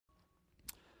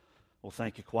Well,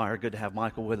 thank you, choir. Good to have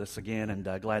Michael with us again, and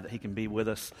glad that he can be with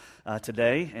us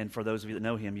today. And for those of you that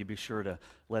know him, you be sure to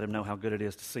let him know how good it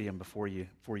is to see him before you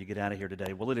get out of here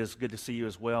today. Well, it is good to see you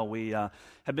as well. We have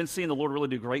been seeing the Lord really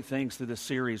do great things through this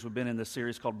series. We've been in this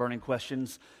series called Burning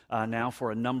Questions now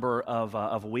for a number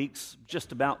of weeks,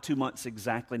 just about 2 months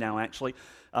exactly now, actually.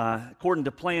 According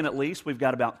to plan, at least, we've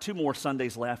got about 2 more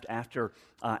Sundays left after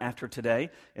today,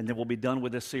 and then we'll be done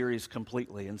with this series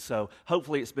completely. And so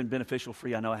hopefully it's been beneficial for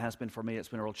you. I know it has been for me. It's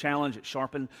been a real challenge. It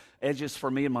sharpened edges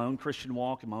for me in my own Christian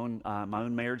walk, in my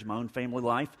own marriage, my own family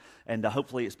life, and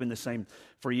hopefully it's been the same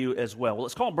for you as well. Well,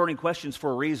 it's called Burning Questions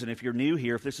for a reason. If you're new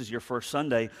here, if this is your first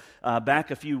Sunday,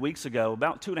 back a few weeks ago,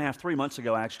 about 2.5, 3 months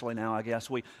ago actually now, I guess,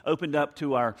 we opened up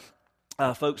to our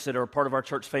folks that are part of our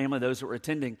church family, those that were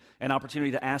attending, an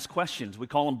opportunity to ask questions. We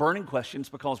call them burning questions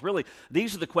because really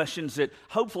these are the questions that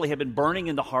hopefully have been burning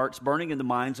in the hearts, burning in the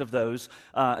minds of those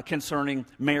concerning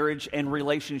marriage and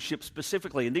relationships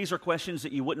specifically. And these are questions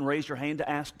that you wouldn't raise your hand to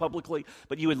ask publicly,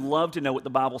 but you would love to know what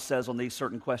the Bible says on these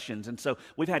certain questions. And so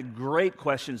we've had great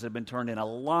questions that have been turned in, a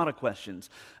lot of questions.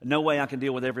 No way I can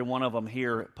deal with every one of them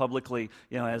here publicly,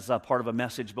 as part of a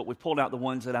message, but we pulled out the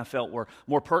ones that I felt were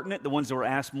more pertinent, the ones that were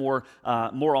asked more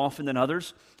often than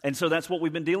others. And so that's what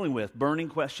we've been dealing with, burning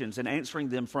questions and answering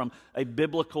them from a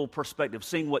biblical perspective,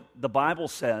 seeing what the Bible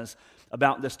says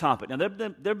about this topic. Now, there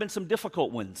have been some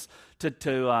difficult ones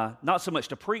to not so much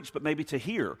to preach, but maybe to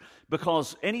hear,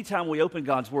 because anytime we open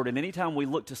God's Word and anytime we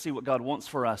look to see what God wants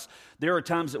for us, there are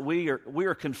times that we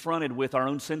are confronted with our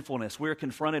own sinfulness. We are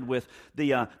confronted with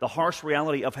the harsh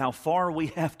reality of how far we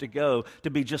have to go to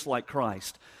be just like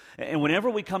Christ. And whenever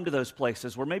we come to those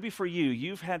places where maybe for you,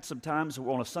 you've had some times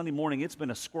on a Sunday morning, it's been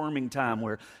a squirming time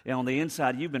where on the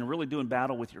inside you've been really doing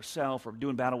battle with yourself or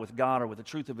doing battle with God or with the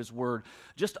truth of His Word,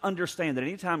 just understand that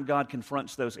anytime God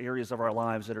confronts those areas of our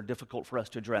lives that are difficult for us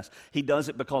to address, He does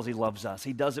it because He loves us.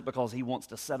 He does it because He wants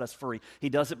to set us free. He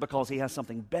does it because He has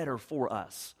something better for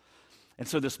us. And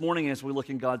so this morning as we look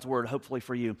in God's Word, hopefully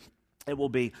for you, it will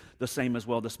be the same as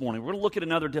well this morning. We're going to look at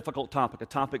another difficult topic, a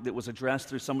topic that was addressed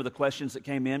through some of the questions that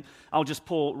came in. I'll just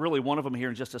pull really one of them here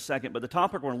in just a second, but the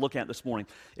topic we're going to look at this morning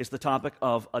is the topic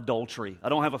of adultery. I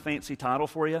don't have a fancy title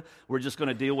for you. We're just going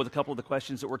to deal with a couple of the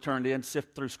questions that were turned in,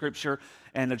 sift through Scripture,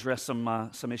 and address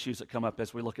some issues that come up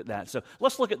as we look at that. So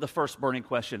let's look at the first burning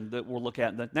question that we'll look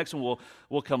at. The next one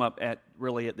will come up at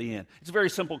the end. It's a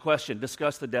very simple question.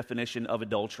 Discuss the definition of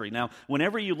adultery. Now,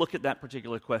 whenever you look at that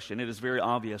particular question, it is very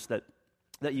obvious that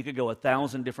you could go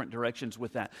 1,000 different directions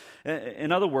with that.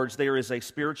 In other words, there is a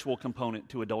spiritual component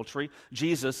to adultery.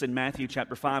 Jesus in Matthew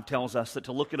chapter 5 tells us that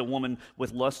to look at a woman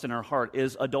with lust in her heart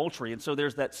is adultery. And so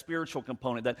there's that spiritual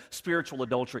component, that spiritual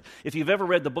adultery. If you've ever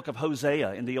read the book of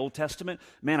Hosea in the Old Testament,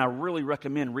 man, I really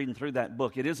recommend reading through that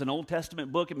book. It is an Old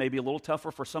Testament book. It may be a little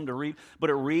tougher for some to read, but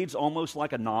it reads almost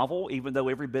like a novel, even though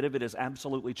every bit of it is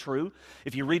absolutely true.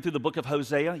 If you read through the book of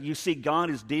Hosea, you see God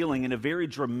is dealing in a very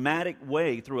dramatic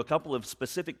way through a couple of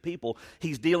specific people.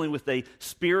 He's dealing with a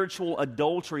spiritual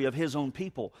adultery of His own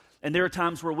people. And there are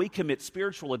times where we commit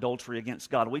spiritual adultery against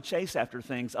God. We chase after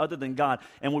things other than God,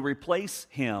 and we replace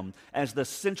Him as the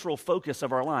central focus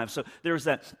of our lives. So there's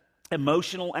that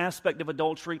emotional aspect of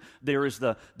adultery. There is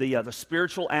the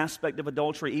spiritual aspect of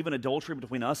adultery, even adultery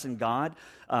between us and God,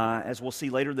 as we'll see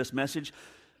later in this message.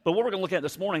 But what we're going to look at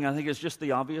this morning, I think, is just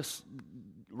the obvious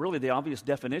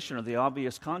definition or the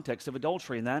obvious context of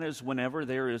adultery, and that is whenever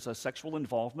there is a sexual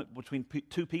involvement between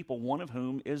two people, one of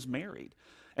whom is married.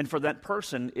 And for that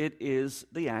person, it is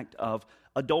the act of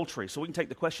adultery. So we can take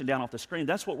the question down off the screen.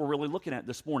 That's what we're really looking at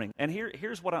this morning. And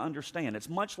here's what I understand. It's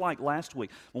much like last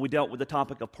week when we dealt with the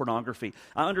topic of pornography.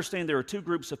 I understand there are two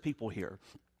groups of people here.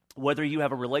 Whether you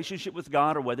have a relationship with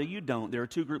God or whether you don't, there are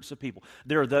two groups of people.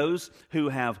 There are those who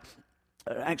have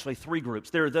actually three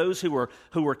groups. There are those who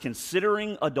are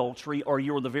considering adultery, or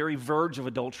you're on the very verge of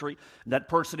adultery. That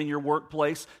person in your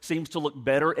workplace seems to look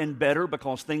better and better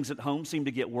because things at home seem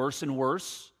to get worse and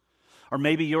worse. Or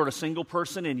maybe you're a single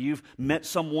person and you've met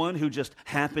someone who just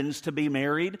happens to be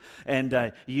married,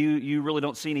 and you really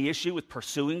don't see any issue with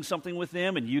pursuing something with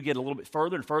them, and you get a little bit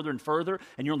further and further and further,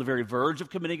 and you're on the very verge of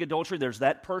committing adultery. There's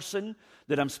that person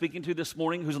that I'm speaking to this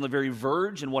morning who's on the very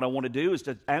verge, and what I want to do is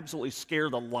to absolutely scare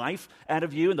the life out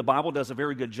of you, and the Bible does a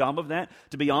very good job of that.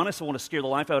 To be honest, I want to scare the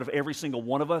life out of every single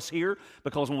one of us here,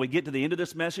 because when we get to the end of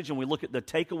this message and we look at the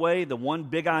takeaway, the one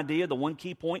big idea, the one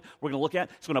key point we're going to look at,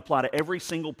 it's going to apply to every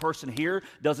single person here.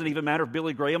 Doesn't even matter if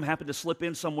Billy Graham happened to slip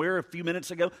in somewhere a few minutes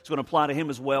ago. It's going to apply to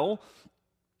him as well.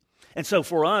 And so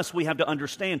for us, we have to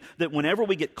understand that whenever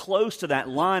we get close to that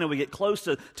line and we get close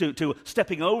to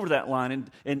stepping over that line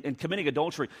and committing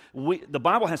adultery, the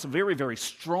Bible has some very, very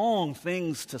strong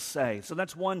things to say. So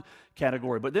that's one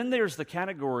category. But then there's the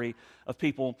category of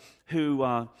people who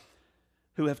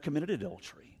have committed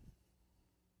adultery.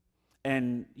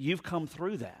 And you've come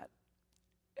through that.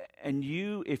 And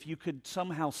if you could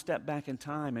somehow step back in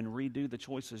time and redo the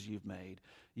choices you've made,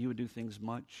 you would do things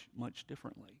much, much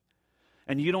differently.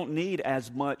 And you don't need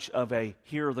as much of a,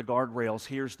 here are the guardrails,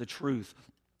 here's the truth,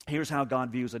 here's how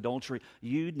God views adultery.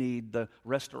 You need the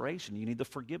restoration, you need the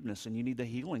forgiveness, and you need the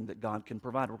healing that God can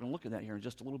provide. We're going to look at that here in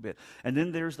just a little bit. And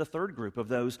then there's the third group of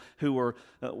those who are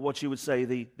what you would say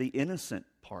the innocent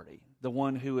party, the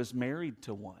one who is married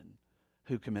to one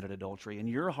who committed adultery. And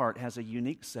your heart has a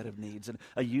unique set of needs and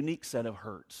a unique set of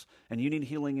hurts. And you need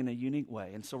healing in a unique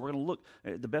way. And so we're going to look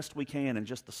the best we can in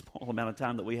just the small amount of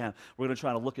time that we have. We're going to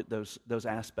try to look at those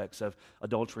aspects of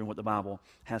adultery and what the Bible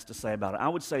has to say about it. I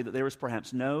would say that there is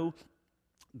perhaps no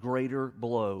greater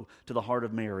blow to the heart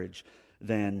of marriage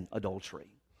than adultery.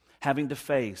 Having to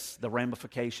face the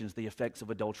ramifications, the effects of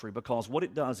adultery, because what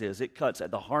it does is it cuts at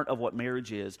the heart of what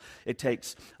marriage is. It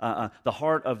takes the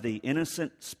heart of the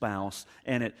innocent spouse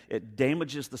and it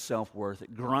damages the self-worth.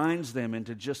 It grinds them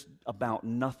into just about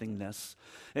nothingness.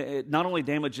 It not only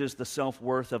damages the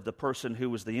self-worth of the person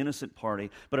who was the innocent party,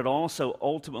 but it also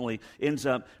ultimately ends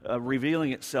up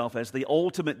revealing itself as the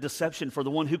ultimate deception for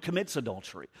the one who commits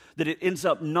adultery. That it ends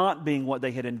up not being what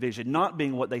they had envisioned, not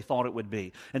being what they thought it would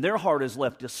be. And their heart is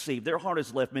left deceived. Their heart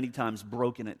is left many times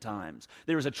broken at times.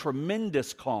 There is a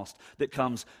tremendous cost that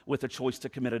comes with the choice to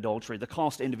commit adultery. The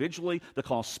cost individually, the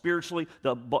cost spiritually,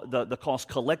 the cost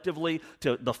collectively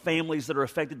to the families that are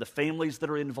affected, the families that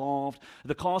are involved.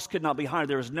 The cost could not be higher.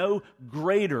 There is no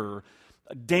greater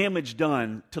damage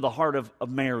done to the heart of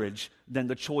marriage than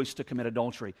the choice to commit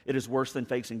adultery. It is worse than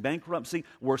facing bankruptcy,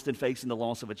 worse than facing the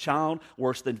loss of a child,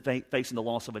 worse than facing the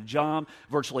loss of a job.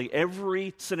 Virtually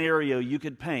every scenario you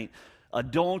could paint,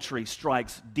 adultery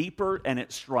strikes deeper and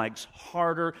it strikes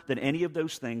harder than any of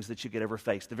those things that you could ever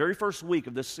face. The very first week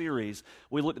of this series,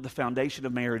 we looked at the foundation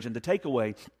of marriage, and the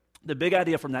takeaway, the big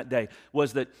idea from that day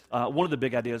was that, one of the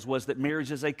big ideas was that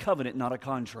marriage is a covenant, not a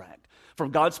contract.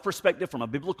 From God's perspective, from a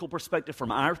biblical perspective,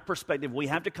 from our perspective, we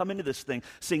have to come into this thing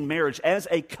seeing marriage as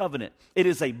a covenant. It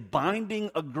is a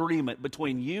binding agreement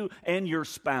between you and your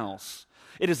spouse.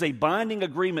 It is a binding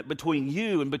agreement between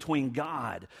you and between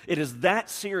God. It is that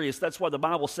serious. That's why the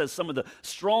Bible says some of the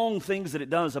strong things that it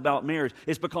does about marriage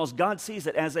is because God sees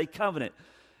it as a covenant.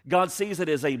 God sees it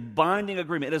as a binding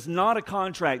agreement. It is not a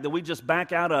contract that we just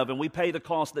back out of and we pay the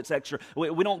cost that's extra.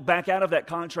 We don't back out of that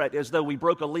contract as though we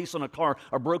broke a lease on a car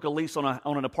or broke a lease on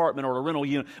an apartment or a rental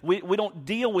unit. We don't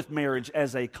deal with marriage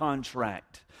as a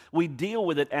contract. We deal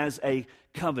with it as a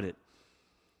covenant.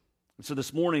 So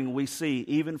this morning we see,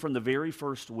 even from the very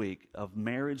first week of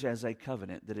marriage as a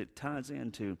covenant, that it ties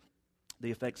into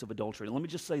the effects of adultery. And let me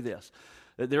just say this,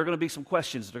 that there are going to be some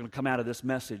questions that are going to come out of this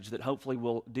message that hopefully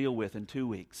we'll deal with in 2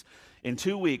 weeks. In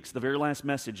 2 weeks, the very last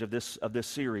message of this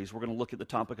series, we're going to look at the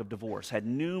topic of divorce. Had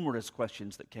numerous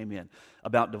questions that came in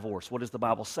about divorce. What does the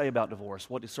Bible say about divorce?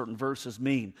 What do certain verses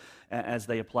mean as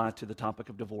they apply to the topic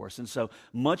of divorce? And so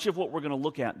much of what we're going to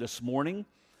look at this morning,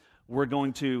 we're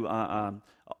going to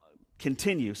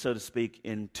continue, so to speak,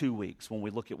 in 2 weeks when we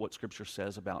look at what Scripture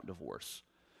says about divorce.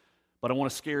 But I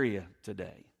want to scare you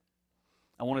today.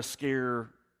 I want to scare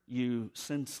you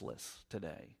senseless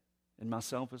today, and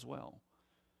myself as well.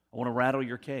 I want to rattle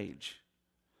your cage.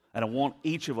 And I want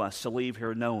each of us to leave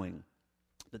here knowing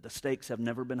that the stakes have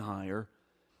never been higher,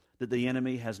 that the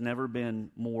enemy has never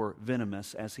been more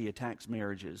venomous as he attacks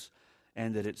marriages,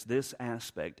 and that it's this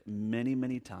aspect many,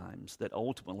 many times that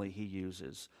ultimately he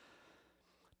uses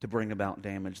to bring about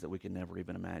damage that we can never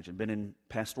even imagine. Been in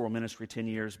pastoral ministry 10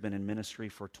 years, been in ministry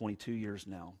for 22 years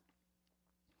now.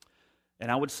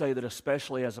 And I would say that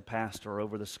especially as a pastor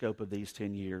over the scope of these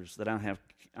 10 years, that I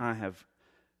have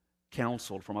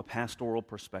counseled from a pastoral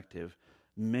perspective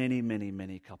many, many,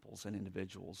 many couples and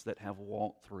individuals that have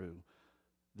walked through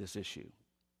this issue.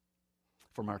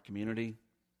 From our community,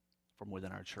 from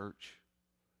within our church.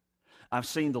 I've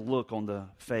seen the look on the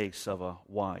face of a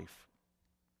wife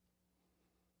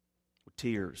with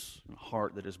tears and a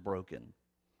heart that is broken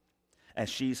as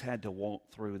she's had to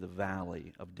walk through the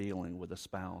valley of dealing with a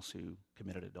spouse who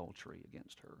committed adultery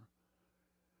against her.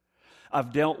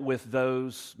 I've dealt with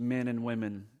those men and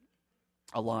women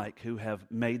alike who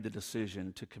have made the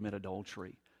decision to commit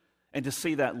adultery, and to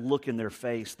see that look in their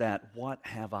face, that "what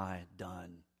have I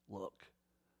done" look,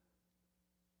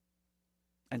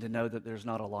 and to know that there's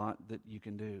not a lot that you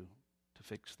can do to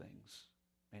fix things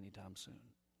anytime soon.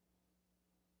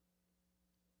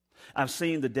 I've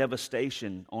seen the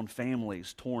devastation on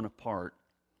families torn apart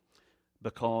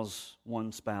because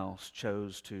one spouse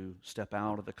chose to step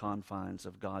out of the confines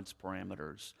of God's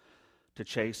parameters to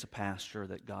chase a pasture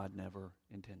that God never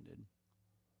intended.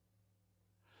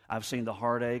 I've seen the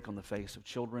heartache on the face of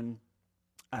children.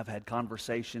 I've had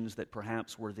conversations that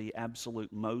perhaps were the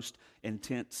absolute most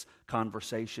intense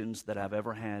conversations that I've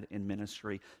ever had in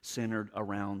ministry, centered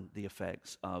around the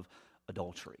effects of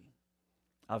adultery.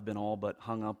 I've been all but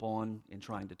hung up on in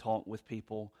trying to talk with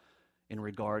people in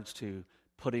regards to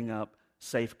putting up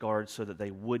safeguards so that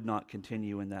they would not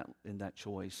continue in that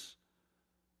choice.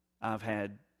 I've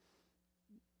had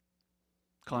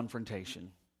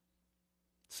confrontation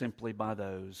simply by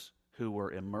those who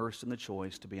were immersed in the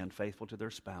choice to be unfaithful to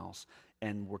their spouse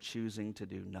and were choosing to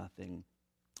do nothing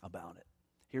about it.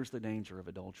 Here's the danger of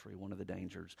adultery. One of the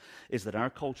dangers is that our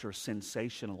culture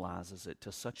sensationalizes it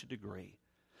to such a degree.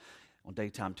 On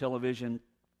daytime television,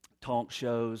 talk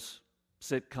shows,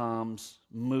 sitcoms,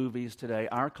 movies today,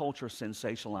 our culture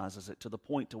sensationalizes it to the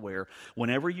point to where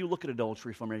whenever you look at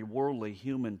adultery from a worldly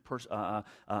human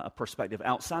perspective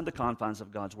outside the confines of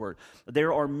God's Word,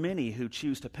 there are many who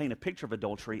choose to paint a picture of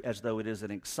adultery as though it is an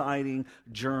exciting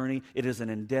journey, it is an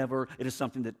endeavor, it is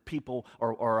something that people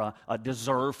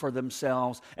deserve for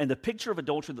themselves. And the picture of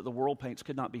adultery that the world paints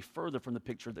could not be further from the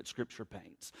picture that Scripture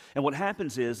paints. And what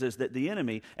happens is that the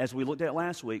enemy, as we looked at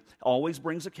last week, always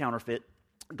brings a counterfeit.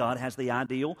 God has the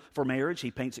ideal for marriage. He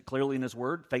paints it clearly in His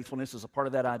Word. Faithfulness is a part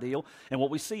of that ideal. And what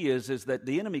we see is that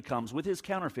the enemy comes with his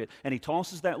counterfeit, and he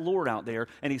tosses that Lord out there,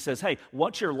 and he says, hey,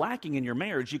 what you're lacking in your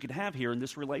marriage, you could have here in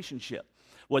this relationship.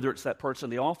 Whether it's that person in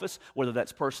the office, whether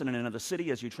that's person in another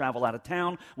city as you travel out of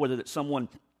town, whether it's someone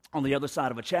on the other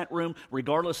side of a chat room,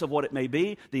 regardless of what it may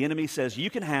be, the enemy says you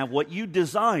can have what you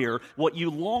desire, what you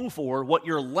long for, what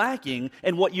you're lacking,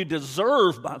 and what you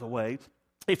deserve, by the way,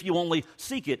 if you only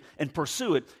seek it and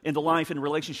pursue it in the life and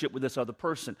relationship with this other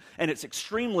person. And it's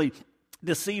extremely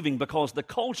deceiving because the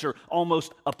culture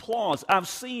almost applauds. I've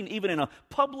seen, even in a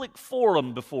public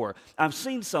forum before, I've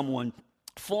seen someone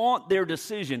flaunt their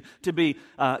decision to be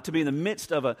in the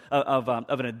midst of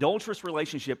an adulterous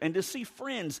relationship, and to see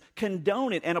friends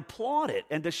condone it and applaud it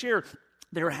and to share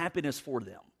their happiness for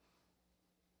them.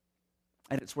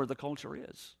 And it's where the culture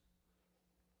is.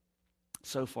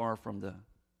 So far from the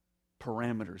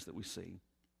parameters that we see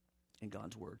in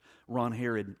God's Word. Ron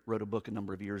Herod wrote a book a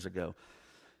number of years ago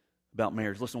about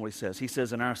marriage. Listen to what he says. He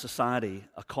says, in our society,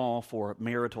 a call for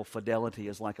marital fidelity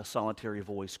is like a solitary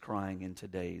voice crying in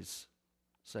today's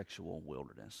sexual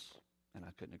wilderness. And I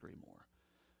couldn't agree more.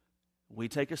 We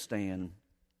take a stand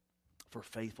for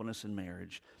faithfulness in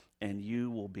marriage, and you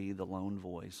will be the lone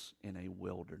voice in a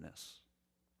wilderness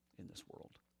in this world.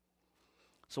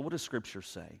 So what does Scripture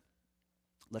say?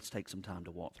 Let's take some time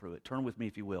to walk through it. Turn with me,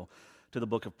 if you will, to the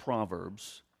book of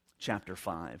Proverbs, chapter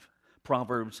 5.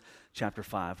 Proverbs, chapter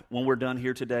 5. When we're done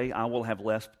here today, I will have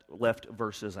left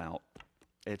verses out.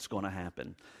 It's going to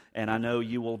happen. And I know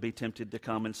you will be tempted to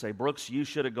come and say, Brooks, you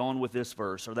should have gone with this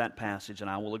verse or that passage, and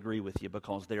I will agree with you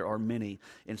because there are many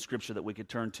in Scripture that we could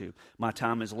turn to. My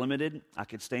time is limited. I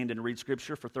could stand and read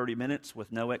Scripture for 30 minutes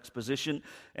with no exposition,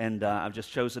 and I've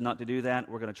just chosen not to do that.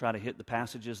 We're going to try to hit the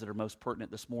passages that are most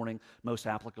pertinent this morning, most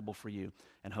applicable for you,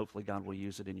 and hopefully God will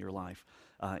use it in your life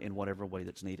in whatever way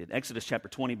that's needed. Exodus chapter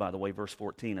 20, by the way, verse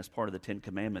 14, as part of the Ten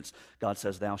Commandments, God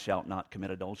says, thou shalt not commit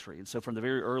adultery. And so from the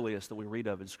very earliest that we read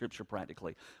of in Scripture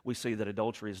practically, we see that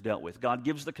adultery is dealt with. God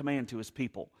gives the command to His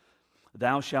people,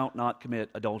 thou shalt not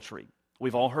commit adultery.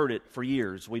 We've all heard it for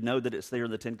years. We know that it's there in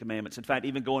the Ten Commandments. In fact,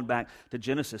 even going back to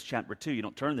Genesis chapter 2, you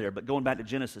don't turn there, but going back to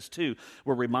Genesis 2,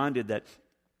 we're reminded that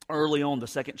early on, the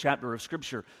second chapter of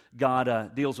Scripture,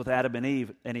 God deals with Adam and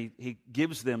Eve, and he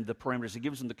gives them the parameters. He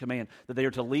gives them the command that they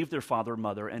are to leave their father and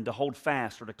mother and to hold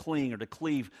fast or to cling or to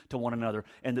cleave to one another,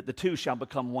 and that the two shall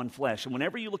become one flesh. And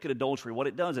whenever you look at adultery, what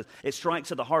it does is it strikes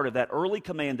at the heart of that early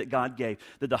command that God gave,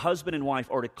 that the husband and wife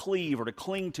are to cleave or to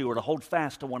cling to or to hold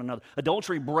fast to one another.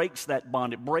 Adultery breaks that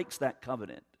bond. It breaks that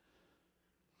covenant.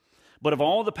 But of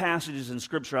all the passages in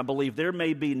Scripture, I believe there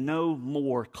may be no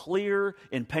more clear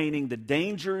in painting the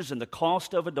dangers and the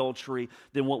cost of adultery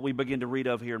than what we begin to read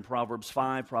of here in Proverbs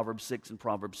 5, Proverbs 6, and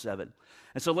Proverbs 7.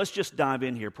 And so let's just dive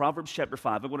in here. Proverbs chapter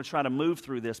 5. I'm going to try to move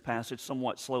through this passage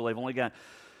somewhat slowly. I've only got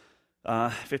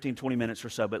 15, 20 minutes or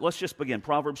so, but let's just begin.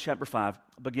 Proverbs chapter 5,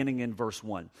 beginning in verse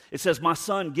 1. It says, my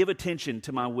son, give attention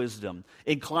to my wisdom.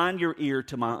 Incline your ear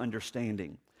to my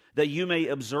understanding, that you may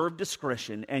observe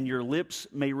discretion, and your lips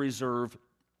may reserve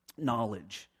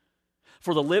knowledge.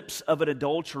 For the lips of an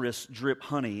adulteress drip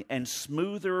honey, and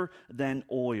smoother than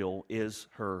oil is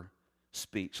her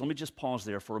speech. Let me just pause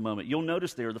there for a moment. You'll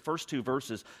notice there the first two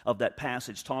verses of that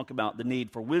passage talk about the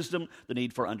need for wisdom, the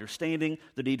need for understanding,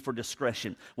 the need for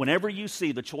discretion. Whenever you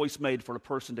see the choice made for a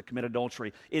person to commit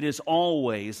adultery, it is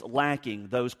always lacking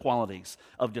those qualities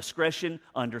of discretion,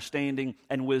 understanding,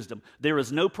 and wisdom. There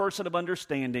is no person of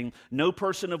understanding, no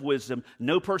person of wisdom,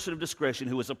 no person of discretion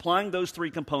who is applying those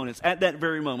three components at that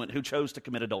very moment who chose to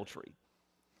commit adultery.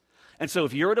 And so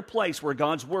if you're at a place where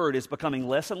God's Word is becoming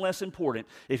less and less important,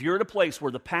 if you're at a place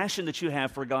where the passion that you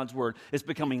have for God's Word is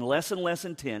becoming less and less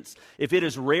intense, if it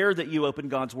is rare that you open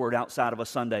God's Word outside of a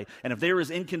Sunday, and if there is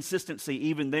inconsistency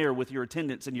even there with your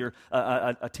attendance and your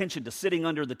attention to sitting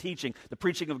under the teaching, the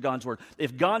preaching of God's Word,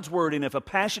 if God's Word and if a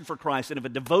passion for Christ and if a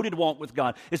devoted walk with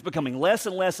God is becoming less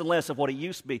and less and less of what it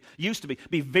used to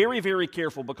be very, very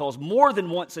careful, because more than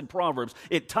once in Proverbs,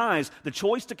 it ties the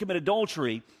choice to commit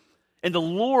adultery and the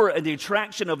lure and the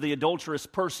attraction of the adulterous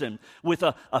person with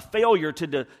a failure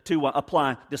to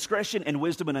apply discretion and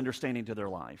wisdom and understanding to their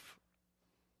life.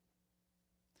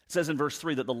 It says in verse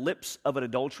 3 that the lips of an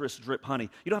adulteress drip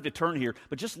honey. You don't have to turn here,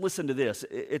 but just listen to this.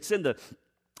 It's in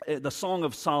the Song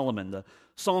of Solomon, the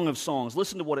Song of Songs.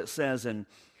 Listen to what it says in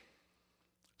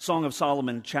Song of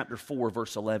Solomon, chapter 4,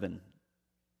 verse 11.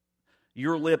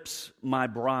 Your lips, my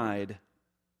bride,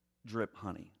 drip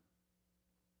honey.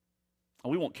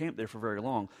 We won't camp there for very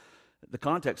long. The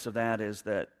context of that is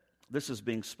that this is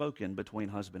being spoken between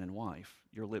husband and wife.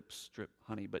 Your lips drip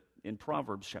honey. But in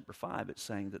Proverbs chapter 5, it's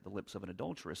saying that the lips of an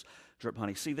adulteress drip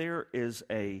honey. See, here's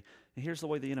the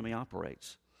way the enemy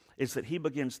operates. It's that he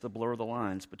begins to blur the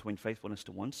lines between faithfulness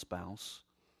to one spouse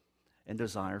and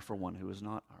desire for one who is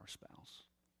not our spouse.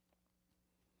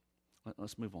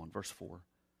 Let's move on. Verse 4.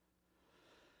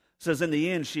 It says, in the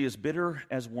end, she is bitter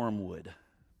as wormwood,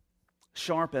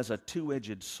 sharp as a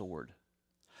two-edged sword.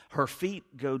 Her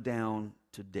feet go down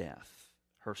to death.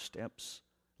 Her steps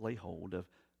lay hold of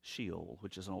Sheol,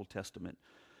 which is an Old Testament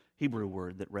Hebrew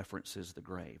word that references the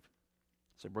grave.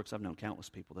 So, Brooks, I've known countless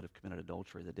people that have committed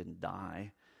adultery that didn't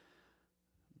die.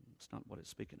 It's not what it's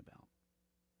speaking about.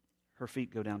 Her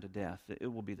feet go down to death. It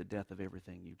will be the death of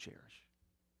everything you cherish.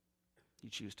 You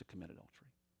choose to commit adultery.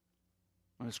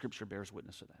 And the Scripture bears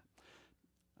witness to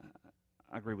that.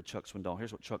 I agree with Chuck Swindoll.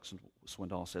 Here's what Chuck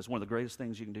Swindoll says. One of the greatest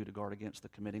things you can do to guard against the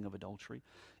committing of adultery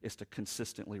is to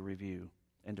consistently review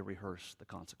and to rehearse the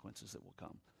consequences that will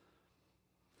come.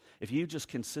 If you just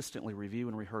consistently review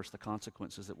and rehearse the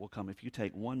consequences that will come, if you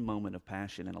take one moment of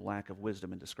passion and a lack of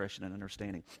wisdom and discretion and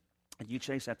understanding, and you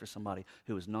chase after somebody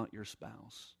who is not your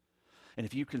spouse, and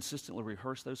if you consistently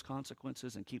rehearse those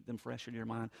consequences and keep them fresh in your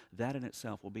mind, that in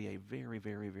itself will be a very,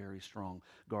 very, very strong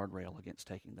guardrail against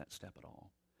taking that step at all.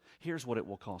 Here's what it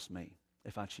will cost me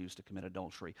if I choose to commit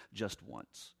adultery just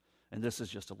once. And this is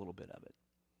just a little bit of it.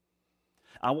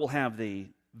 I will have the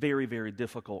very, very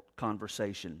difficult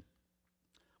conversation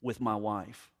with my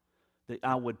wife that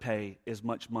I would pay as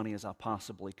much money as I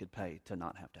possibly could pay to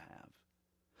not have to have.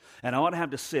 And I ought to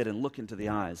have to sit and look into the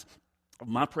eyes of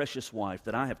my precious wife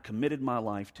that I have committed my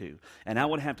life to. And I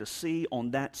would have to see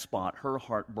on that spot her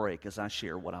heart break as I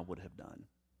share what I would have done.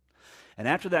 And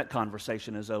after that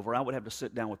conversation is over, I would have to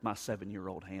sit down with my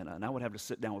 7-year-old Hannah, and I would have to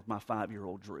sit down with my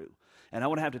 5-year-old Drew. And I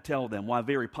would have to tell them why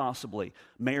very possibly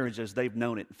marriage as they've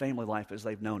known it, family life as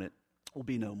they've known it, will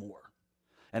be no more.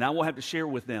 And I will have to share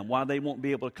with them why they won't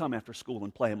be able to come after school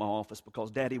and play in my office because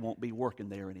Daddy won't be working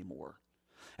there anymore.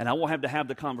 And I will have to have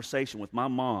the conversation with my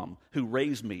mom who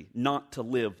raised me not to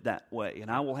live that way.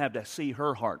 And I will have to see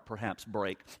her heart perhaps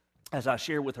break as I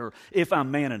share with her, if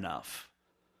I'm man enough,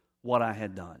 what I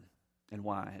had done and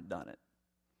why I had done it.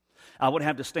 I would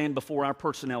have to stand before our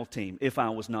personnel team if I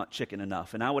was not chicken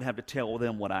enough, and I would have to tell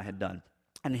them what I had done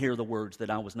and hear the words that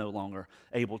I was no longer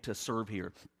able to serve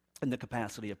here in the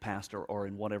capacity of pastor or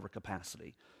in whatever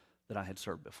capacity that I had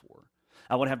served before.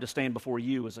 I would have to stand before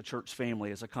you as a church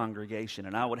family, as a congregation,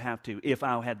 and I would have to, if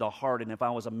I had the heart and if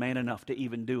I was a man enough to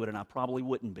even do it, and I probably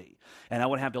wouldn't be, and I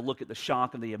would have to look at the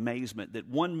shock and the amazement that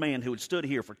one man who had stood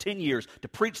here for 10 years to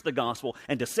preach the gospel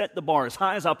and to set the bar as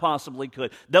high as I possibly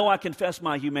could, though I confess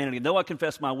my humanity, though I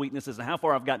confess my weaknesses and how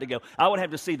far I've got to go, I would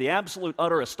have to see the absolute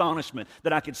utter astonishment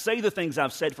that I could say the things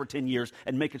I've said for 10 years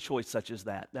and make a choice such as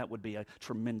that. That would be a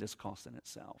tremendous cost in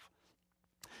itself.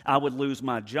 I would lose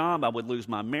my job, I would lose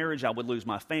my marriage, I would lose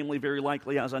my family very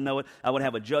likely as I know it. I would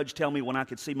have a judge tell me when I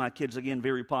could see my kids again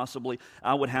very possibly.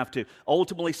 I would have to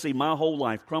ultimately see my whole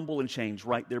life crumble and change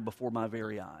right there before my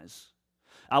very eyes.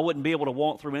 I wouldn't be able to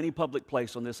walk through any public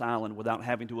place on this island without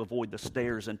having to avoid the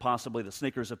stares and possibly the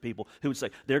snickers of people who would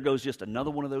say, there goes just another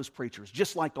one of those preachers,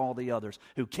 just like all the others,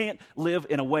 who can't live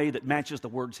in a way that matches the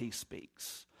words he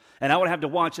speaks. And I would have to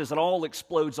watch as it all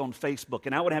explodes on Facebook.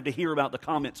 And I would have to hear about the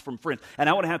comments from friends. And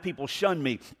I would have people shun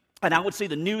me. And I would see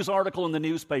the news article in the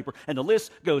newspaper. And the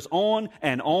list goes on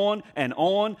and on and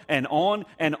on and on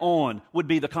and on would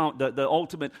be the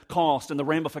ultimate cost and the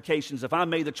ramifications if I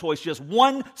made the choice just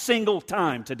one single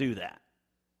time to do that.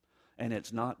 And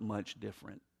it's not much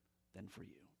different than for you.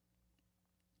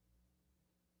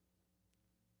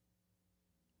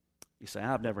 You say,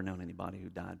 I've never known anybody who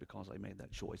died because they made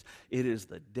that choice. It is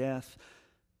the death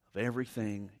of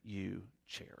everything you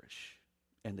cherish.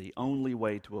 And the only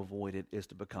way to avoid it is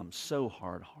to become so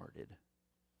hard-hearted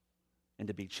and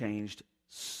to be changed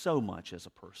so much as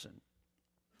a person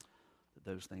that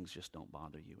those things just don't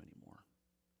bother you anymore.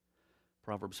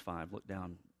 Proverbs 5, look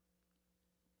down,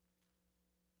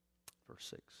 verse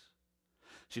 6.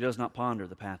 She does not ponder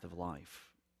the path of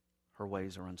life. Her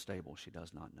ways are unstable. She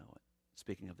does not know it.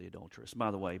 Speaking of the adulteress.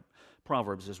 By the way,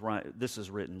 Proverbs is right. This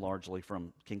is written largely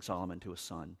from King Solomon to his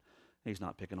son. He's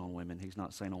not picking on women. He's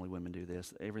not saying only women do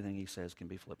this. Everything he says can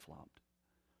be flip-flopped.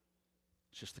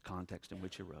 It's just the context in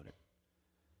which he wrote it.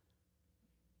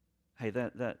 Hey,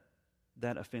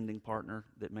 that offending partner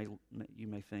that you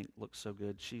may think looks so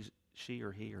good, she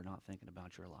or he are not thinking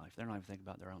about your life. They're not even thinking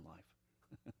about their own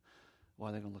life. Why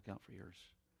are they going to look out for yours?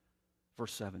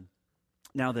 Verse 7.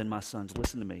 Now then, my sons,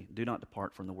 listen to me. Do not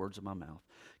depart from the words of my mouth.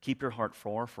 Keep your heart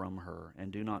far from her, and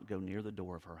do not go near the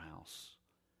door of her house.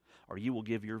 Or you will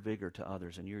give your vigor to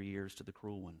others and your years to the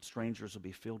cruel one. Strangers will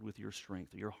be filled with your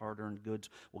strength. Your hard-earned goods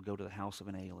will go to the house of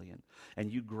an alien. And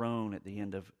you groan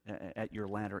at your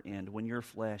latter end, when your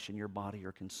flesh and your body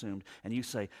are consumed. And you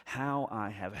say, how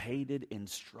I have hated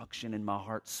instruction, and my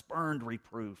heart spurned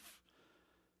reproof.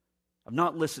 I've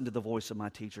not listened to the voice of my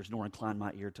teachers, nor inclined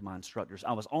my ear to my instructors.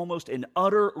 I was almost in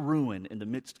utter ruin in the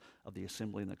midst of the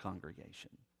assembly and the congregation.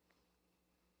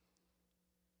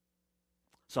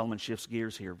 Solomon shifts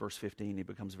gears here, verse 15. He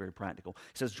becomes very practical.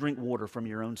 He says, drink water from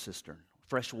your own cistern,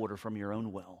 fresh water from your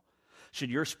own well. Should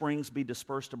your springs be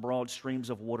dispersed abroad, streams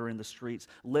of water in the streets,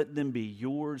 let them be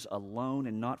yours alone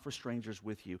and not for strangers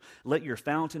with you. Let your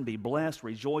fountain be blessed.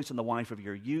 Rejoice in the wife of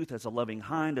your youth, as a loving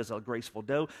hind, as a graceful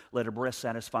doe. Let her breast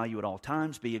satisfy you at all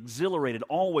times. Be exhilarated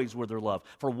always with her love.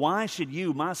 For why should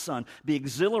you, my son, be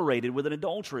exhilarated with an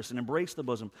adulteress and embrace the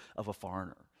bosom of a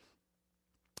foreigner?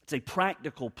 It's a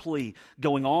practical plea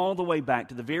going all the way back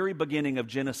to the very beginning of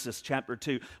Genesis chapter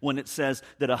 2 when it says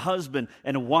that a husband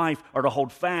and a wife are to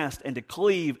hold fast and to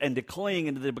cleave and to cling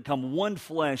and to become one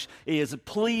flesh. It is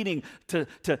pleading to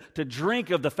drink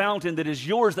of the fountain that is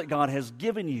yours that God has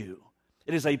given you.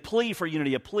 It is a plea for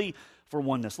unity, a plea for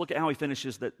oneness. Look at how he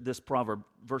finishes this proverb,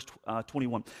 verse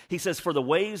 21. He says, for the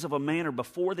ways of a man are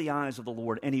before the eyes of the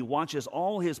Lord, and he watches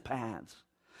all his paths.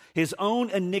 His own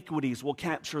iniquities will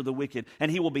capture the wicked, and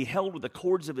he will be held with the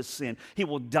cords of his sin. He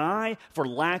will die for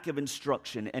lack of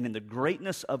instruction, and in the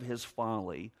greatness of his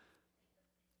folly,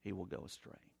 he will go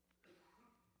astray.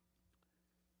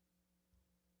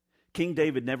 King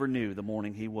David never knew the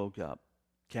morning he woke up,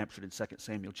 captured in 2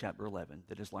 Samuel chapter 11,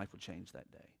 that his life would change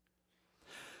that day.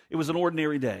 It was an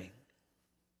ordinary day.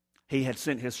 He had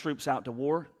sent his troops out to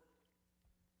war.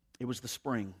 It was the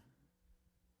spring.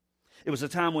 It was a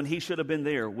time when he should have been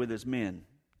there with his men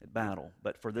at battle,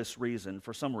 but for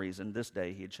some reason, this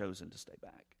day he had chosen to stay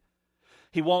back.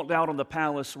 He walked out on the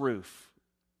palace roof.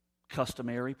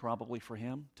 Customary, probably, for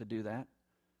him to do that.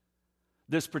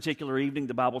 This particular evening,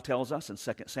 the Bible tells us in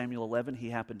 2 Samuel 11,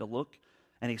 he happened to look,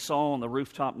 and he saw on the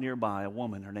rooftop nearby a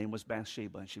woman. Her name was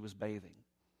Bathsheba, and she was bathing.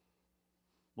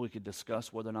 We could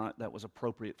discuss whether or not that was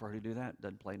appropriate for her to do that.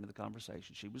 Doesn't play into the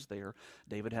conversation. She was there.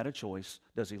 David had a choice.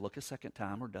 Does he look a second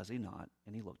time or does he not?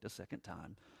 And he looked a second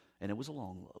time, and it was a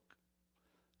long look,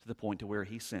 to the point to where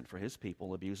he sent for his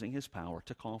people, abusing his power,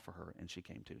 to call for her, and she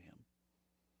came to him.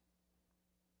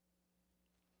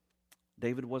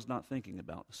 David was not thinking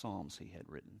about the Psalms he had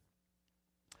written.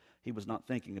 He was not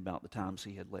thinking about the times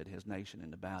he had led his nation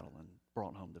into battle and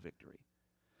brought home the victory.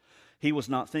 He was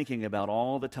not thinking about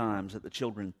all the times that the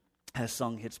children has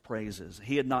sung his praises.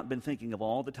 He had not been thinking of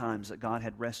all the times that God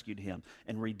had rescued him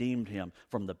and redeemed him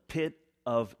from the pit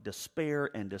of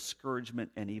despair and discouragement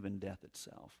and even death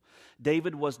itself.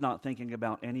 David was not thinking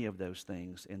about any of those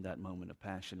things in that moment of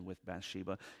passion with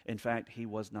Bathsheba. In fact, he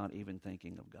was not even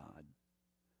thinking of God.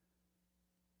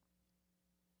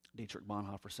 Dietrich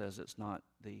Bonhoeffer says it's not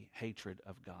the hatred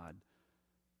of God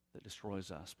that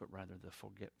destroys us, but rather the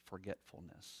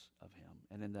forgetfulness of him.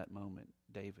 And in that moment,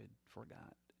 David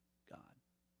forgot God.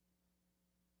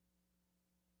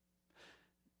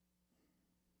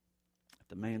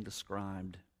 The man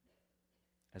described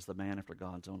as the man after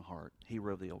God's own heart,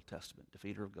 hero of the Old Testament,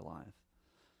 defeater of Goliath,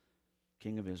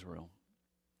 king of Israel,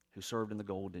 who served in the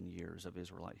golden years of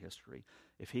Israelite history,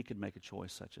 if he could make a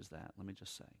choice such as that, let me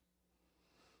just say,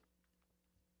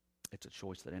 it's a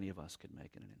choice that any of us could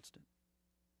make in an instant.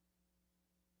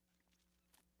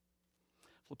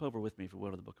 Flip over with me, if you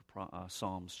will, to the book of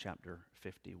Psalms chapter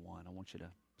 51. I want you to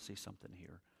see something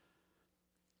here.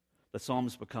 The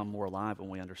Psalms become more alive when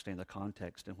we understand the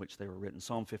context in which they were written.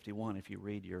 Psalm 51, if you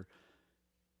read your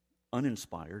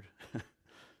uninspired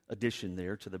addition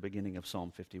there to the beginning of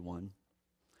Psalm 51,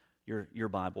 your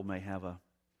Bible may have a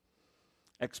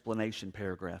explanation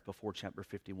paragraph before chapter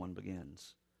 51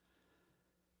 begins.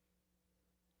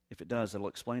 If it does, it'll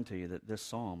explain to you that this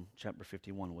Psalm, chapter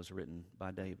 51, was written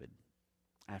by David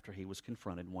after he was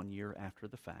confronted 1 year after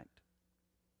the fact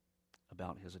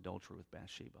about his adultery with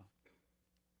Bathsheba.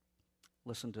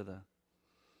 Listen to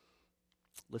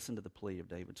the plea of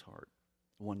David's heart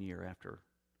 1 year after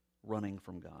running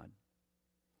from God.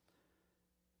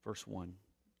 Verse 1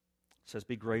 says,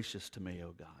 "Be gracious to me,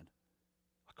 O God,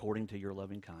 according to your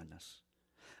loving kindness.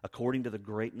 According to the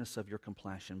greatness of your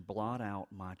compassion, blot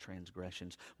out my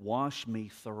transgressions. Wash me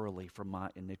thoroughly from my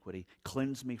iniquity.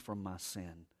 Cleanse me from my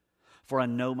sin. For I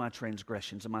know my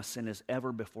transgressions, and my sin is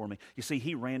ever before me." You see,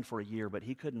 he ran for a year, but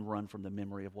he couldn't run from the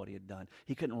memory of what he had done.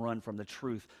 He couldn't run from the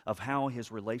truth of how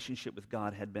his relationship with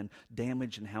God had been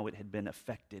damaged and how it had been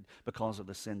affected because of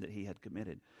the sin that he had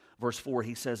committed. Verse 4,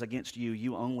 he says, "Against you,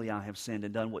 you only I have sinned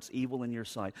and done what's evil in your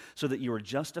sight, so that you are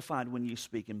justified when you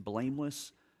speak and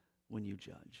blameless when you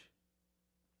judge."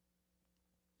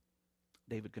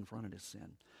 David confronted his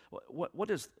sin. What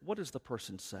does the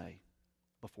person say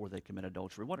before they commit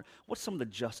adultery? What's some of the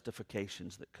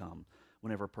justifications that come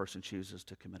whenever a person chooses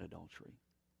to commit adultery?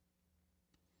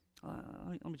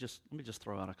 Let me just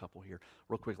throw out a couple here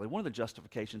real quickly. One of the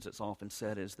justifications that's often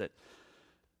said is that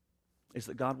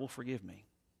God will forgive me.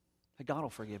 Hey, God will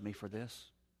forgive me for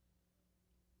this.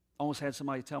 Almost had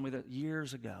somebody tell me that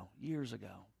years ago,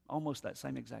 almost that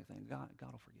same exact thing. God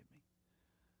will forgive me.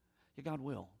 Yeah, God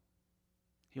will.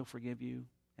 He'll forgive you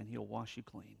and He'll wash you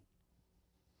clean.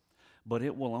 But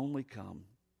it will only come,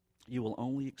 you will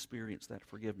only experience that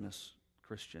forgiveness,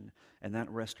 Christian, and that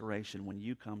restoration when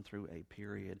you come through a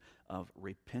period of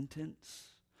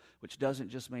repentance, which doesn't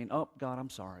just mean, "Oh, God, I'm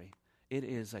sorry." It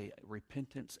is a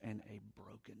repentance and a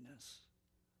brokenness.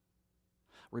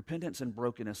 Repentance and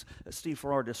brokenness. Steve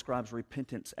Farrar describes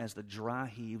repentance as the dry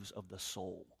heaves of the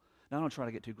soul. Now, I don't try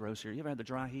to get too gross here. You ever had the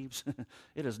dry heaves?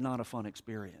 It is not a fun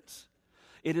experience.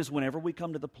 It is whenever we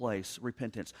come to the place,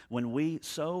 repentance, when we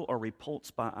so are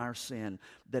repulsed by our sin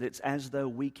that it's as though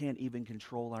we can't even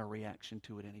control our reaction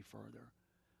to it any further.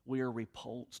 We are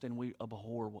repulsed and we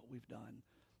abhor what we've done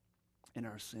in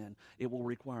our sin. It will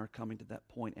require coming to that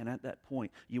point. And at that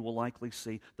point, you will likely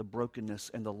see the brokenness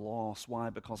and the loss. Why?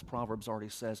 Because Proverbs already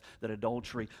says that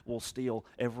adultery will steal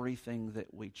everything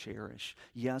that we cherish.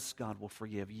 Yes, God will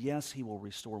forgive. Yes, He will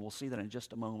restore. We'll see that in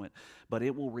just a moment. But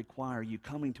it will require you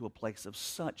coming to a place of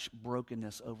such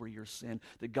brokenness over your sin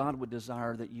that God would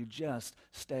desire that you just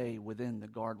stay within the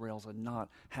guardrails and not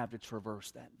have to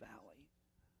traverse that valley.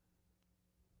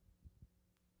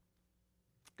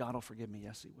 God will forgive me.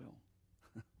 Yes, He will.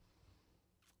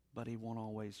 But He won't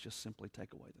always just simply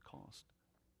take away the cost.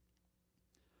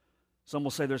 Some will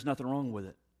say there's nothing wrong with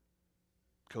it.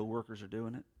 Co-workers are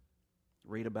doing it.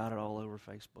 Read about it all over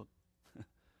Facebook. There's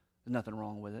nothing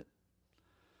wrong with it.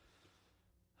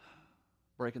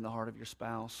 Breaking the heart of your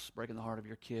spouse, breaking the heart of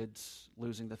your kids,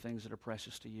 losing the things that are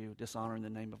precious to you, dishonoring the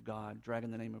name of God,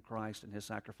 dragging the name of Christ and His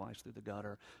sacrifice through the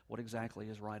gutter. What exactly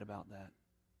is right about that?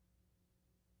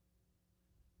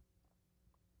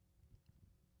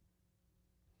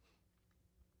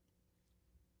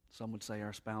 Some would say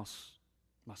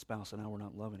my spouse and I, we're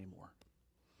not in love anymore.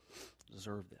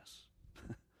 Deserve this.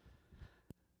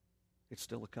 It's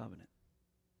still a covenant.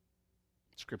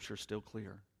 Scripture is still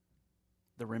clear.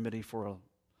 The remedy for a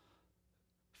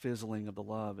fizzling of the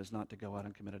love is not to go out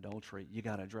and commit adultery. You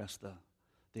got to address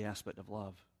the aspect of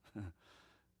love. And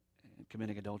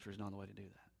committing adultery is not the way to do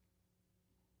that.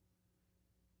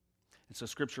 And so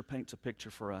Scripture paints a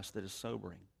picture for us that is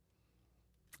sobering.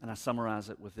 And I summarize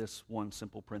it with this one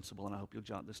simple principle, and I hope you'll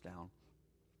jot this down,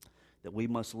 that we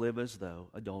must live as though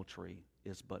adultery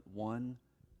is but one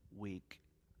weak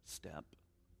step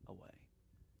away.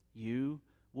 You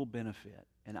will benefit,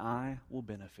 and I will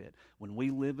benefit, when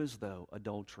we live as though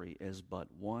adultery is but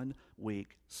one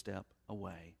weak step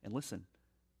away. And listen,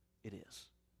 it is.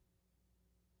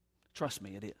 Trust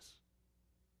me, it is.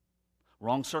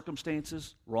 Wrong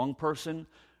circumstances, wrong person,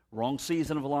 wrong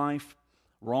season of life,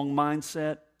 wrong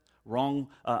mindset, wrong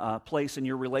place in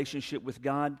your relationship with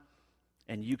God,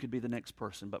 and you could be the next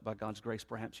person, but by God's grace,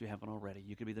 perhaps you haven't already.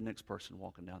 You could be the next person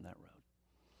walking down that road.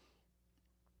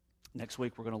 Next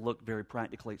week, we're going to look very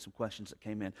practically at some questions that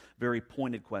came in, very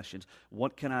pointed questions.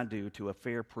 What can I do to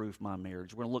affair-proof my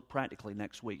marriage? We're going to look practically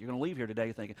next week. You're going to leave here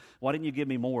today thinking, why didn't you give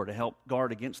me more to help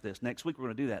guard against this? Next week, we're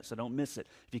going to do that, so don't miss it.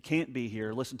 If you can't be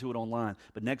here, listen to it online.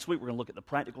 But next week, we're going to look at the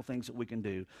practical things that we can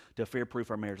do to affair-proof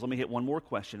our marriage. Let me hit one more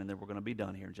question, and then we're going to be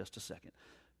done here in just a second.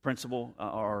 Principle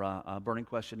or burning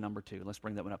question number 2. Let's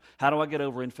bring that one up. How do I get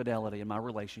over infidelity in my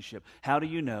relationship? How do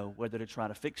you know whether to try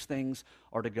to fix things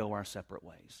or to go our separate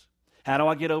ways? How do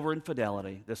I get over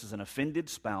infidelity? This is an offended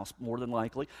spouse, more than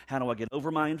likely. How do I get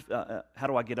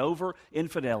over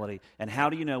infidelity? And how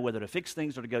do you know whether to fix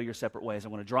things or to go your separate ways?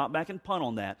 I'm going to drop back and punt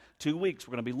on that. 2 weeks,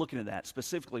 we're going to be looking at that,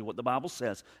 specifically what the Bible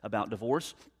says about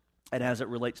divorce and as it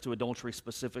relates to adultery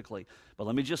specifically. But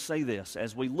let me just say this,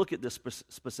 as we look at this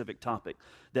specific topic,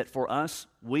 that for us,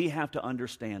 we have to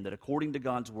understand that according to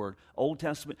God's Word, Old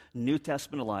Testament, New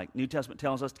Testament alike, New Testament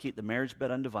tells us to keep the marriage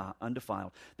bed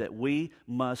undefiled, that we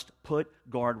must put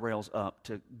guardrails up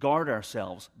to guard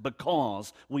ourselves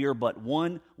because we are but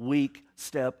one weak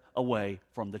step away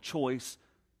from the choice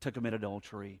to commit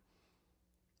adultery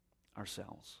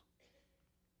ourselves.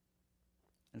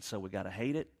 And so we got to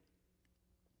hate it.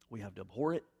 We have to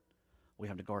abhor it, we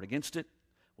have to guard against it,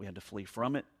 we have to flee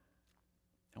from it,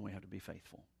 and we have to be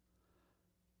faithful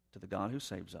to the God who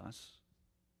saves us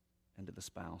and to the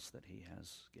spouse that He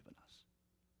has given us.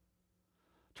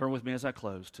 Turn with me as I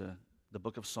close to the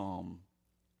book of Psalm,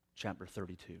 chapter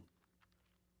 32.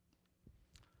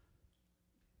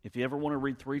 If you ever want to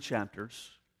read 3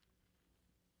 chapters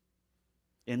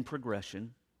in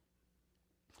progression,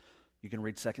 you can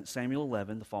read 2 Samuel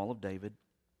 11, the fall of David.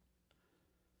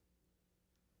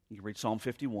 You can read Psalm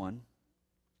 51,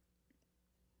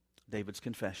 David's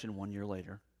confession 1 year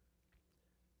later.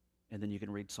 And then you can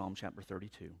read Psalm chapter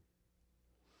 32,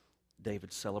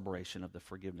 David's celebration of the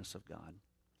forgiveness of God.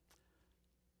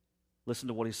 Listen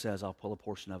to what he says. I'll pull a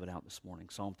portion of it out this morning.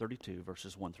 Psalm 32,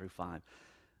 verses 1 through 5.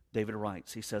 David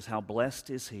writes, he says, "How blessed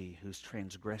is he whose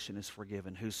transgression is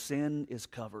forgiven, whose sin is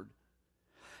covered.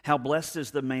 How blessed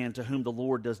is the man to whom the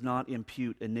Lord does not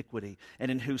impute iniquity, and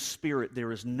in whose spirit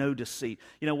there is no deceit."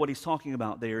 You know, what he's talking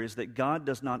about there is that God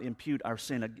does not impute our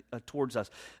sin towards us.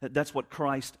 That's what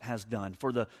Christ has done.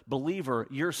 For the believer,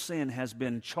 your sin has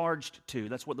been charged to.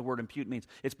 That's what the word impute means.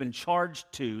 It's been charged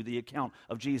to the account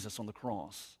of Jesus on the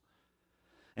cross.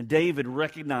 And David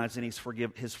recognized in his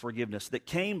forgiveness that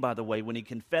came, by the way, when he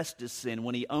confessed his sin,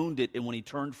 when he owned it, and when he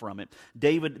turned from it.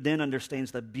 David then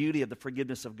understands the beauty of the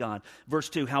forgiveness of God. Verse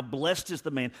 2, "How blessed is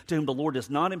the man to whom the Lord does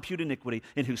not impute iniquity,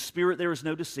 in whose spirit there is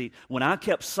no deceit. When I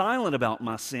kept silent about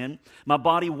my sin, my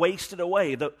body wasted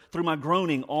away through my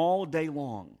groaning all day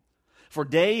long. For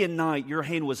day and night your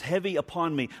hand was heavy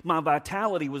upon me. My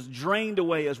vitality was drained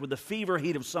away as with the fever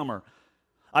heat of summer.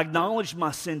 I acknowledged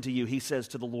my sin to you," he says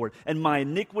to the Lord, "and my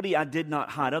iniquity I did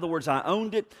not hide." In other words, I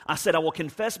owned it. I said, I will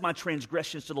confess my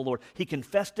transgressions to the Lord. He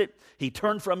confessed it. He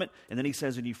turned from it. And then he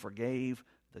says, "And you forgave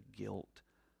the guilt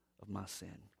of my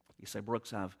sin." You say,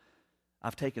 "Brooks, I've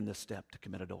taken this step to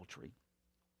commit adultery.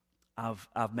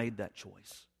 I've made that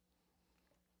choice.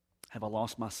 Have I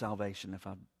lost my salvation if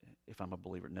I'm a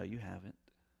believer?" No, you haven't.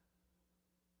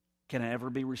 Can I ever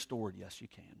be restored? Yes, you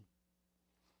can.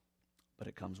 But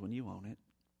it comes when you own it.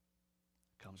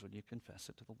 It comes when you confess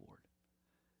it to the Lord.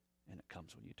 And it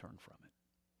comes when you turn from it.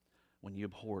 When you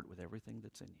abhor it with everything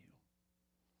that's in you.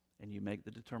 And you make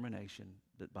the determination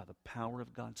that by the power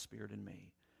of God's Spirit in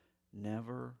me,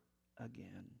 never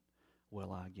again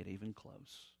will I get even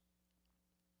close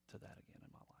to that again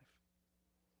in my life.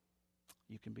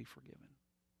 You can be forgiven.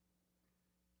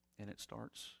 And it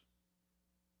starts,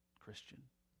 Christian,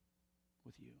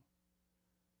 with you.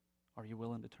 Are you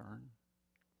willing to turn?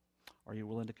 Are you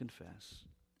willing to confess?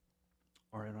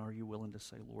 Or are you willing to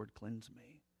say, "Lord, cleanse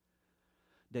me"?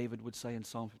 David would say in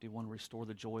Psalm 51, "Restore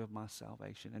the joy of my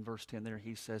salvation." In verse 10 there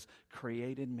he says,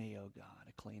 "Create in me, O God,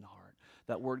 a clean heart."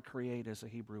 That word create is a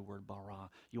Hebrew word, bara.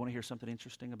 You want to hear something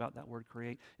interesting about that word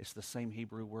create? It's the same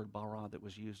Hebrew word, bara, that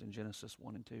was used in Genesis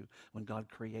 1 and 2 when God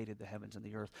created the heavens and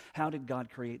the earth. How did God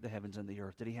create the heavens and the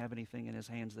earth? Did he have anything in his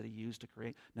hands that he used to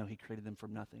create? No, he created them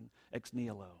from nothing. Ex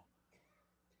nihilo.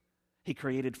 He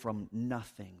created from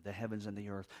nothing the heavens and the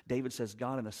earth. David says,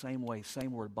 God, in the same way,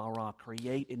 same word, bara,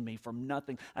 create in me from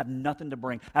nothing. I have nothing to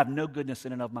bring. I have no goodness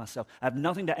in and of myself. I have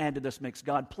nothing to add to this mix.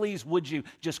 God, please, would you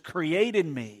just create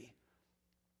in me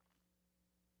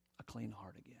a clean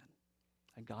heart again?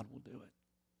 And God will do it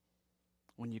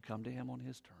when you come to him on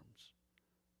his terms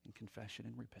in confession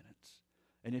and repentance.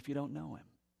 And if you don't know him,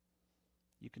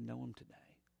 you can know him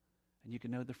today. And you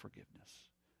can know the forgiveness.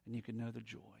 And you can know the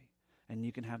joy. And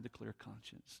you can have the clear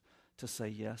conscience to say,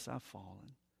 yes, I've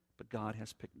fallen, but God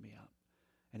has picked me up.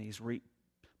 and He's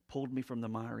pulled me from the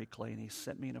miry clay, and He's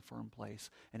set me in a firm place,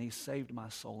 and He's saved my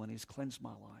soul, and He's cleansed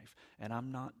my life, and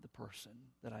I'm not the person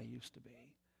that I used to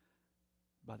be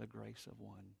by the grace of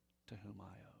one to whom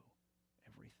I owe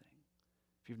everything.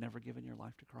 If you've never given your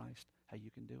life to Christ, how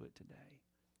you can do it today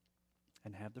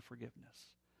and have the forgiveness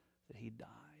that He died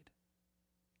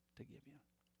to give you.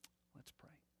 Let's pray.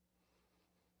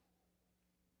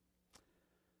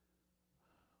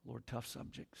 Lord, tough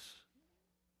subjects.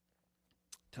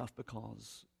 Tough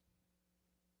because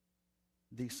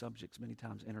these subjects many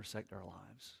times intersect our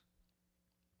lives.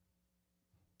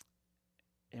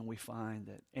 And we find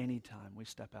that any time we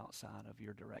step outside of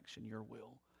your direction, your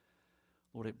will,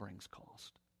 Lord, it brings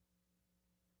cost.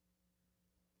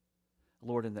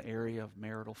 Lord, in the area of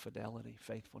marital fidelity,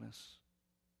 faithfulness,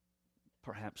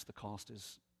 perhaps the cost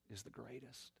is the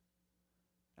greatest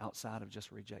outside of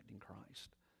just rejecting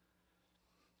Christ.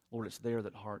 Lord, it's there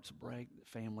that hearts break, that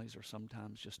families are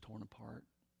sometimes just torn apart,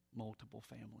 multiple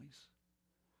families.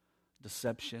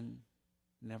 Deception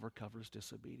never covers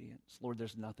disobedience. Lord,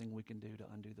 there's nothing we can do to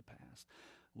undo the past.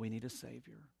 We need a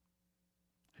Savior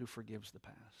who forgives the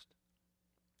past,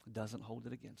 doesn't hold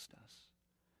it against us,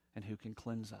 and who can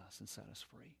cleanse us and set us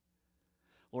free.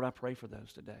 Lord, I pray for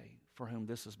those today for whom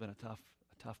this has been a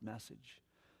tough message.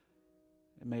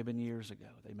 It may have been years ago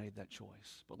they made that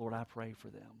choice. But Lord, I pray for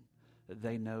them that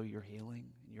they know your healing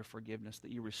and your forgiveness,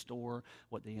 that you restore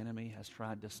what the enemy has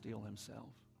tried to steal himself.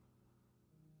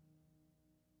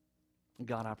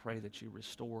 God, I pray that you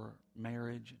restore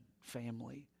marriage and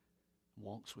family,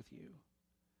 walks with you.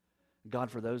 God,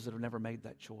 for those that have never made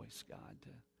that choice, God,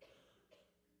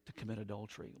 to commit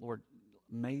adultery, Lord,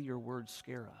 may your word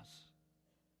scare us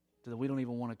so that we don't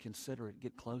even want to consider it,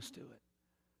 get close to it.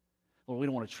 Lord, we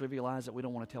don't want to trivialize it. We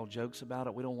don't want to tell jokes about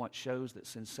it. We don't want shows that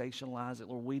sensationalize it.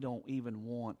 Lord, we don't even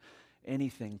want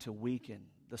anything to weaken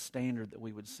the standard that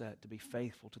we would set to be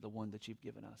faithful to the one that you've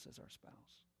given us as our spouse.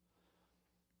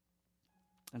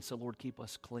 And so, Lord, keep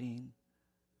us clean.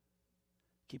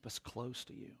 Keep us close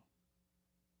to you.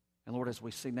 And Lord, as we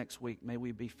see next week, may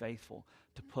we be faithful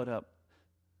to put up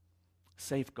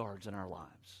safeguards in our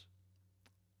lives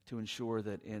to ensure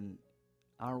that in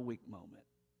our weak moment,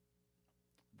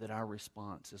 that our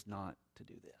response is not to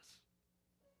do this,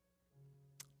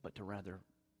 but to rather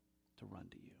to run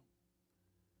to you.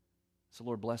 So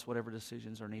Lord, bless whatever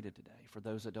decisions are needed today. For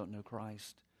those that don't know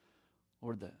Christ,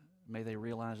 Lord, may they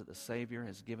realize that the Savior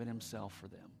has given himself for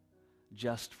them,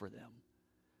 just for them.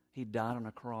 He died on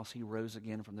a cross. He rose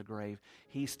again from the grave.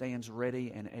 He stands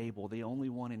ready and able, the only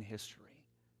one in history,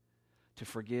 to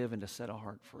forgive and to set a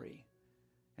heart free.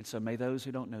 And so may those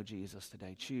who don't know Jesus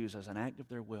today choose as an act of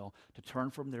their will to turn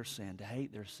from their sin, to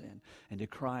hate their sin, and to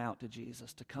cry out to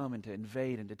Jesus, to come and to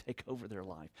invade and to take over their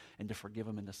life, and to forgive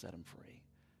them and to set them free.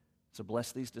 So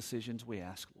bless these decisions, we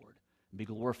ask, Lord, and be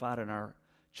glorified in our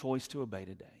choice to obey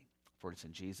today. For it's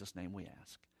in Jesus' name we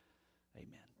ask.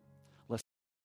 Amen.